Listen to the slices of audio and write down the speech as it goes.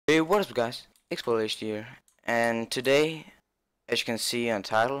Hey, what is up guys? Explorers here, and today, as you can see on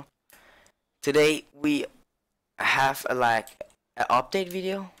title, today we have an update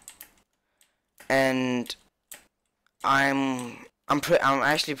video, and I'm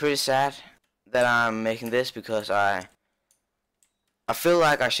actually pretty sad that I'm making this because I feel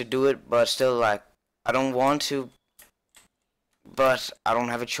like I should do it, but still I don't want to, but I don't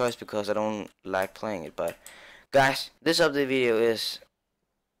have a choice because I don't like playing it. But guys, this update video is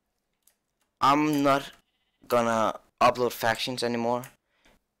I'm not gonna upload factions anymore.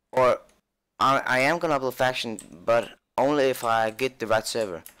 Or I am gonna upload faction, but only if I get the right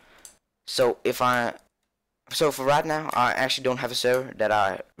server. So for right now, I actually don't have a server that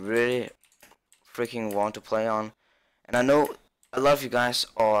I really freaking want to play on, and I know a lot of you guys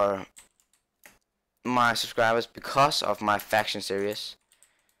are my subscribers because of my faction series,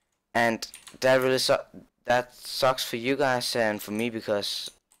 and that sucks for you guys and for me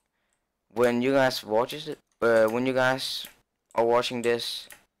because when you guys are watching this,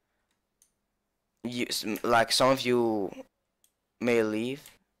 like some of you may leave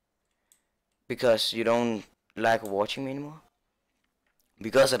because you don't like watching me anymore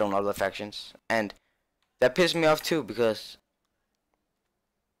because I don't upload factions, and that pisses me off too because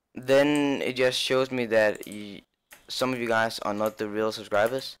then it just shows me that some of you guys are not the real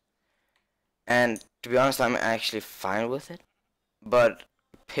subscribers, and to be honest, I'm actually fine with it, but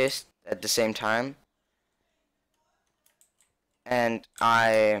pissed at the same time, and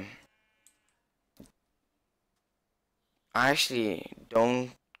I actually don't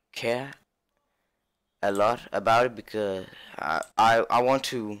care a lot about it because I want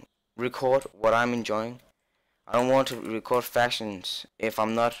to record what I'm enjoying. I don't want to record factions if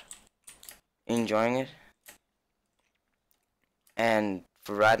I'm not enjoying it. And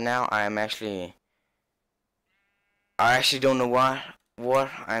for right now, I actually don't know what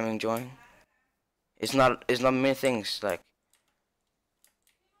I'm enjoying. It's not many things. Like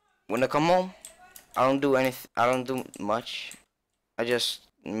when I come home, I don't do anything. I don't do much. I just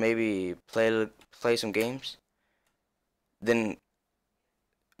maybe play some games, then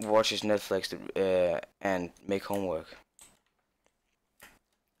watches Netflix and make homework.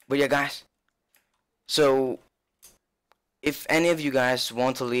 But yeah, guys. So if any of you guys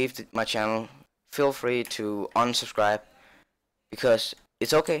want to leave my channel, feel free to unsubscribe because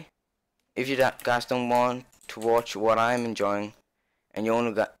it's okay if you guys don't want to watch what I'm enjoying, and you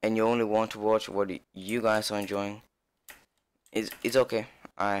only want to watch what you guys are enjoying. It's okay.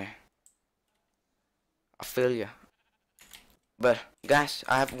 I feel you. But guys,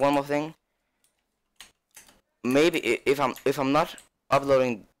 I have one more thing. Maybe if I'm not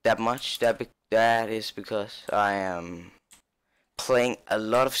uploading that much, that is because I am playing a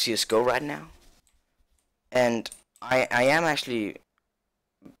lot of CS:GO right now, and I am actually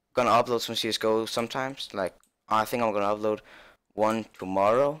gonna upload some CS:GO sometimes. Like I think I'm gonna upload one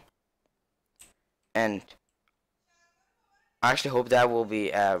tomorrow, and I actually hope that will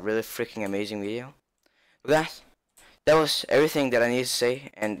be a really freaking amazing video. But guys, that was everything that I needed to say,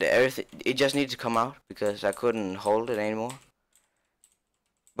 and everything it just needed to come out because I couldn't hold it anymore.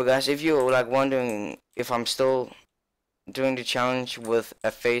 But guys, if you're like wondering if I'm still doing the challenge with a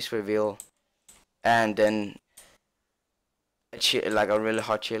face reveal and then like a really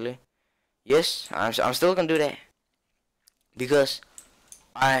hot chili, yes, I'm still gonna do that because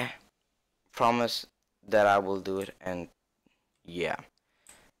I promise that I will do it, and yeah.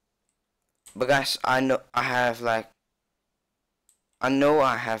 But guys, I know I have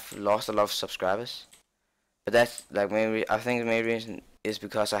lost a lot of subscribers, but that's like maybe I think the main reason is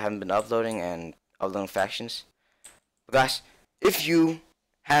because I haven't been uploading and uploading factions. But guys, if you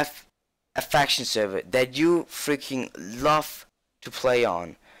have a faction server that you freaking love to play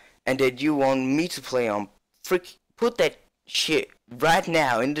on and that you want me to play on, put that shit right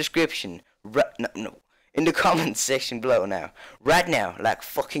now in the description. No, in the comment section below now. Right now, like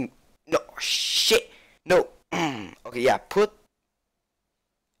fucking no shit. No. Okay, yeah, put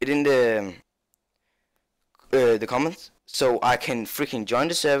it in the comments so I can freaking join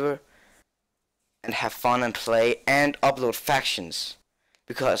the server and have fun and play and upload factions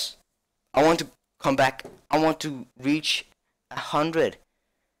because I want to come back. I want to reach 100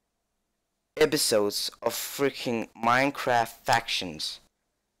 episodes of freaking Minecraft factions.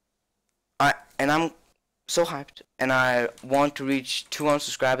 I'm so hyped, and I want to reach 200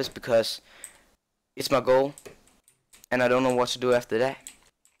 subscribers because it's my goal, and I don't know what to do after that.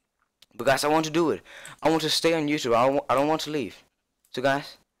 But guys, I want to do it. I want to stay on YouTube. I don't want to leave. So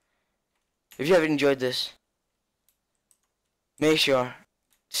guys, if you have enjoyed this, make sure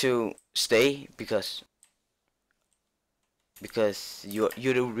to stay because because you're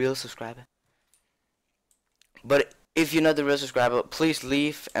the real subscriber. But if you're not the real subscriber, please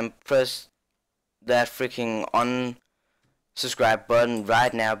leave and press that freaking unsubscribe button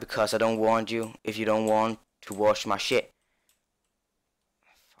right now, because I don't want you if you don't want to watch my shit.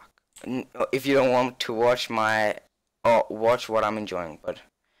 If you don't want to watch my or watch what I'm enjoying. But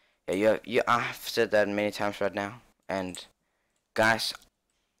yeah, I've said that many times right now. And guys,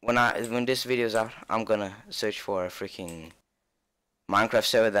 when this video is out, I'm gonna search for a freaking Minecraft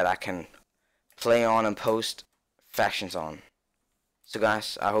server that I can play on and post factions on. So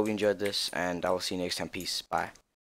guys, I hope you enjoyed this, and I will see you next time. Peace. Bye.